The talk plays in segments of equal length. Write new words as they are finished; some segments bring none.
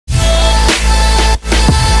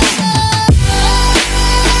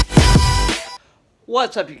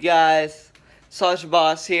What's up, you guys? Sasha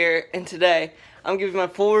Boss here, and today I'm giving my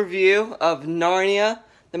full review of Narnia,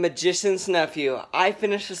 the Magician's Nephew. I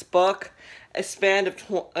finished this book a span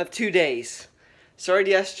of 2 days. Started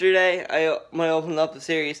yesterday. When I opened up the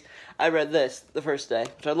series, I read this the first day,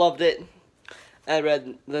 which I loved it. And I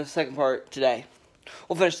read the second part today.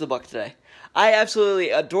 We'll finish the book today. I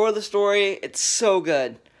absolutely adore the story. It's so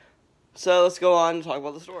good. So let's go on and talk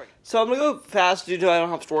about the story. So I'm going to go fast due to I don't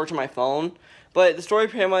have storage on my phone. But the story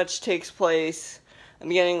pretty much takes place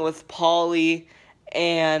beginning with Polly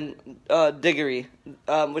and Diggory,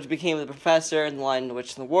 which became the professor in the Lion, the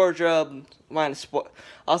Witch, and the Wardrobe.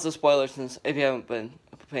 Also spoilers since if you haven't been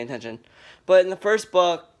paying attention. But in the first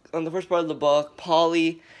book, on the first part of the book,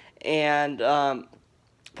 Polly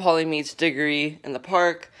meets Diggory in the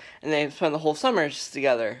park, and they spend the whole summer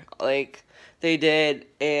together, like they did,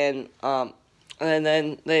 and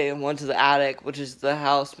then they went to the attic, which is the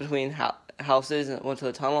house between houses, and went to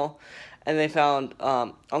the tunnel, and they found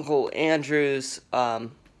Uncle Andrew's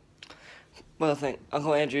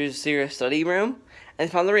serious study room, and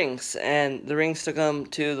they found the rings, and the rings took them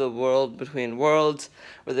to the world between worlds,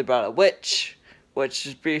 where they brought a witch, which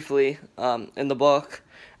is briefly in the book,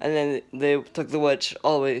 and then they took the witch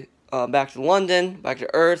all the way back to London, back to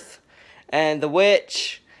Earth, and the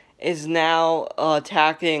witch is now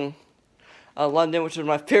attacking London, which was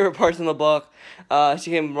my favorite parts in the book.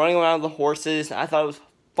 She came running around with the horses. I thought it was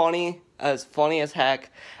funny as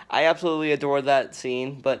heck. I absolutely adored that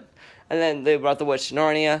scene. And then they brought the witch to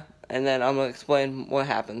Narnia, and then I'm gonna explain what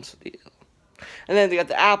happens. And then they got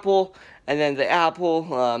the apple, and then the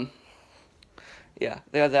apple. They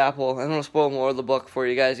got the apple. I'm gonna spoil more of the book for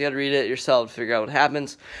you guys. You gotta read it yourself to figure out what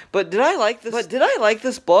happens. But did I like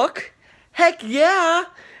this book? Heck yeah!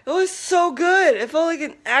 It was so good. It felt like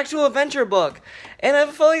an actual adventure book. And I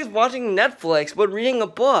felt like I was watching Netflix, but reading a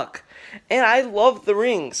book. And I loved the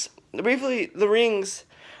rings. Briefly, the rings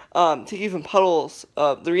take you from puddles.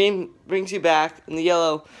 The green brings you back, and the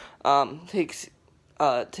yellow takes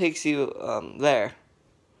you there.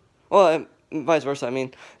 Well, vice versa, I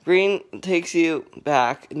mean. Green takes you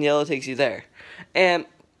back, and yellow takes you there. And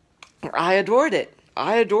I adored it.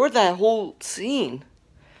 I adored that whole scene.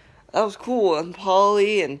 That was cool, and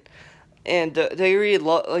Polly and Diggory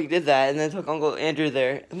did that, and then took Uncle Andrew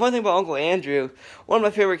there. And one thing about Uncle Andrew, one of my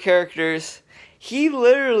favorite characters, he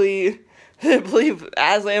literally didn't believe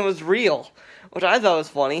Aslan was real, which I thought was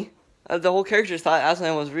funny. The whole character thought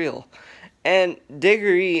Aslan was real, and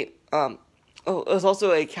Diggory was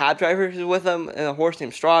also a cab driver who was with him, and a horse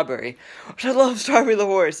named Strawberry, which I love. Strawberry the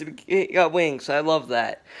horse, he got wings, so I love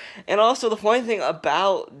that. And also the funny thing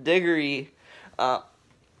about Diggory.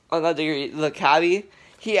 Not Diggory, the cabbie,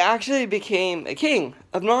 he actually became a king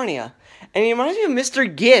of Narnia. And he reminds me of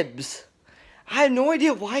Mr. Gibbs. I have no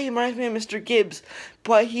idea why he reminds me of Mr. Gibbs,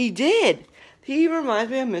 but he did. He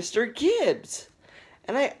reminds me of Mr. Gibbs.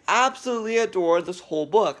 And I absolutely adore this whole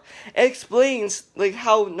book. It explains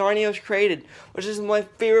how Narnia was created, which is my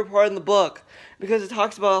favorite part in the book, because it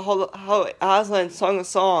talks about how Aslan sung a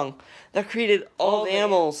song that created all the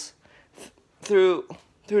animals through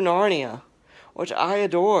Narnia, which I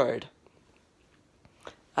adored.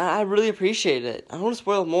 I really appreciate it. I don't want to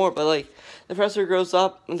spoil more, but the professor grows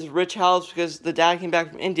up in this rich house because the dad came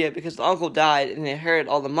back from India because the uncle died and they inherited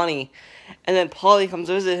all the money. And then Polly comes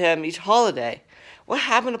to visit him each holiday. What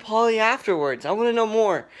happened to Polly afterwards? I want to know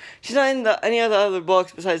more. She's not in any of the other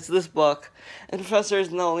books besides this book. And the professor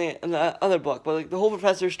is not only in the other book, but the whole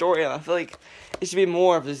professor's story, I feel like it should be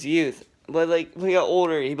more of his youth. But when he got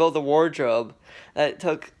older, he built a wardrobe that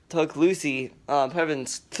took Lucy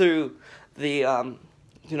Pevins through the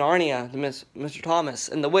to Narnia, to Mr. Thomas,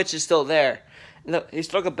 and the witch is still there. And he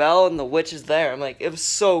struck a bell, and the witch is there. I'm like, it was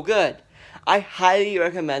so good. I highly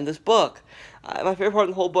recommend this book. My favorite part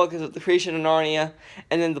of the whole book is the creation of Narnia,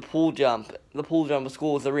 and then the pool jump. The pool jump was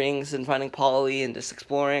cool with the rings and finding Polly and just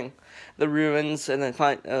exploring the ruins, and then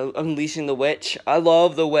unleashing the witch. I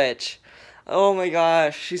love the witch. Oh my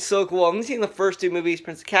gosh, she's so cool. I've only seen the first 2 movies,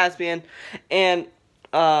 Prince of Caspian and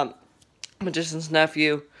Magician's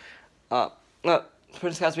Nephew.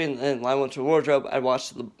 Prince Caspian and Lion, Witch, and Wardrobe. I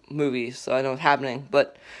watched the movies, so I know what's happening.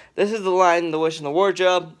 But this is the Lion, the Witch, and the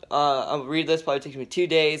Wardrobe. I'll read this. Probably takes me 2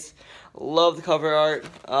 days. Love the cover art.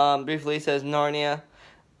 Briefly, it says Narnia.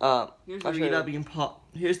 Here's the read up. You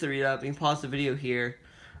can pause the video here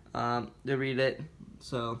to read it.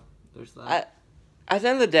 So there's that. At the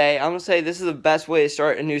end of the day, I'm going to say this is the best way to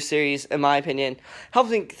start a new series, in my opinion. Helps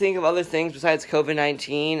me think of other things besides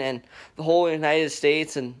COVID-19 and the whole United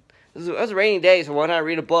States. And it was a rainy day, so why not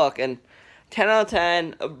read a book? And 10 out of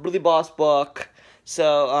 10, a really boss book.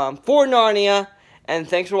 So, for Narnia, And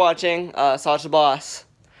thanks for watching. Sausage the Boss.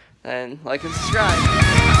 And like and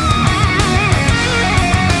subscribe.